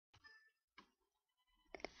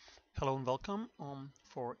Hello and welcome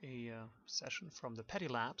for a session from the Paddy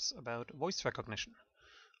Labs about voice recognition.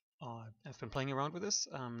 I've been playing around with this.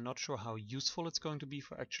 I'm not sure how useful it's going to be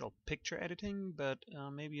for actual picture editing, but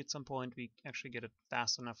maybe at some point we actually get it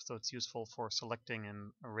fast enough so it's useful for selecting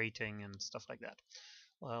and rating and stuff like that.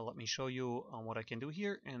 Let me show you what I can do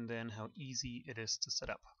here and then how easy it is to set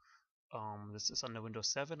up. This is under Windows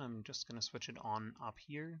 7. I'm just going to switch it on up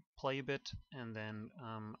here, play a bit, and then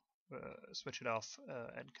switch it off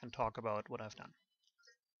and can talk about what I've done.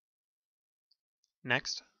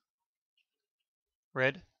 Next.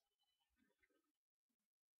 Red.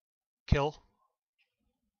 Kill.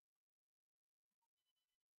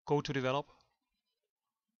 Go to develop.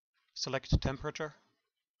 Select temperature.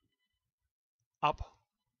 Up.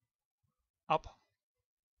 Up.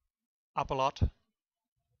 Up a lot.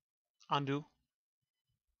 Undo.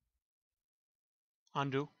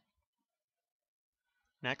 Undo.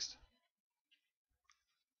 Next.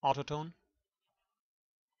 Autotone.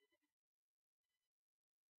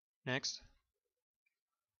 Next.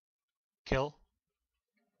 Kill.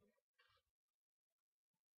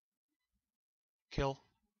 Kill.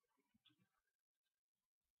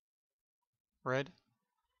 Red.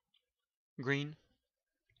 Green.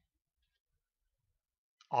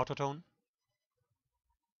 Autotone.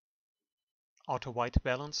 Auto white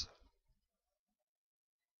balance.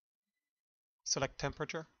 Select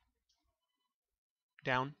temperature.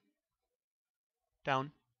 Down.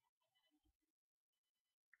 Down.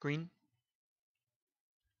 Green.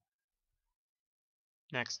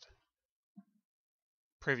 Next.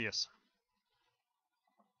 Previous.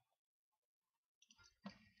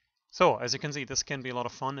 So, as you can see, this can be a lot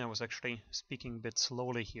of fun. I was actually speaking a bit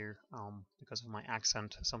slowly here because of my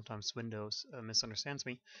accent. Sometimes Windows misunderstands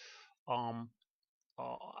me.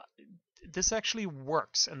 This actually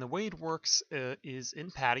works, and the way it works is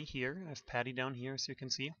in Paddy here. I have Paddy down here, as you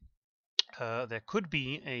can see. There could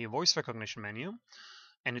be a voice recognition menu,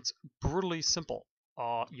 and it's brutally simple.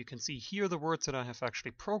 You can see here the words that I have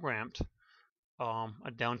actually programmed are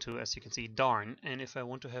down to, as you can see, darn. And if I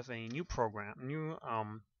want to have a new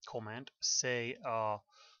command, say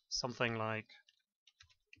something like,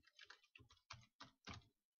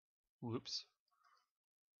 whoops,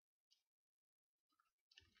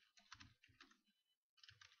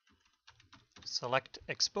 select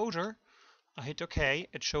exposure. I hit OK,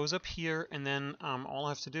 it shows up here, and then all I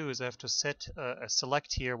have to do is I have to set a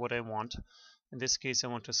select here what I want. In this case, I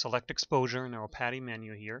want to select exposure in our Paddy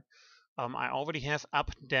menu here. I already have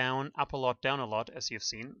up, down, up a lot, down a lot, as you've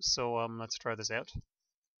seen. So let's try this out.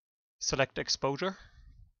 Select exposure.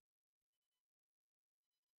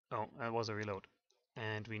 Oh, that was a reload.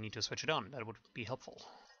 And we need to switch it on. That would be helpful.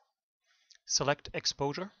 Select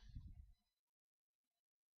exposure.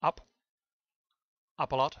 Up.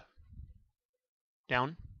 Up a lot.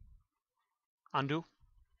 Down. Undo.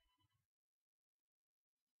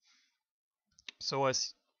 So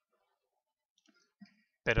as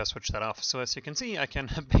better switch that off. So as you can see, I can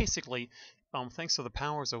basically, thanks to the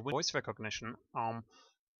powers of voice recognition,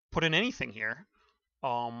 put in anything here.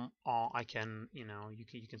 I can,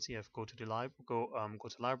 you can see I've go to the go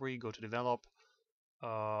to library, go to develop.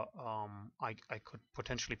 I could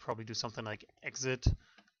potentially probably do something like exit.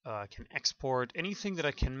 I can export anything that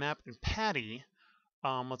I can map in Paddy.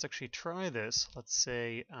 Let's actually try this. Let's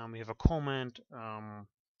say we have a comment,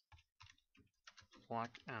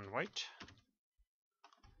 black and white.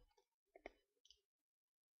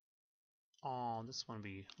 This one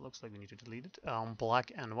looks like we need to delete it.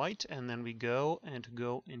 Black and white, and then we go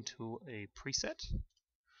into a preset,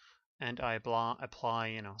 and I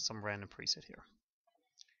apply some random preset here.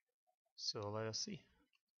 So let us see.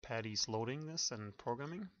 Paddy's loading this and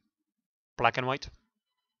programming. Black and white.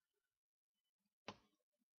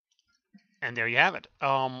 And there you have it.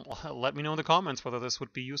 Let me know in the comments whether this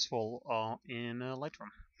would be useful in Lightroom.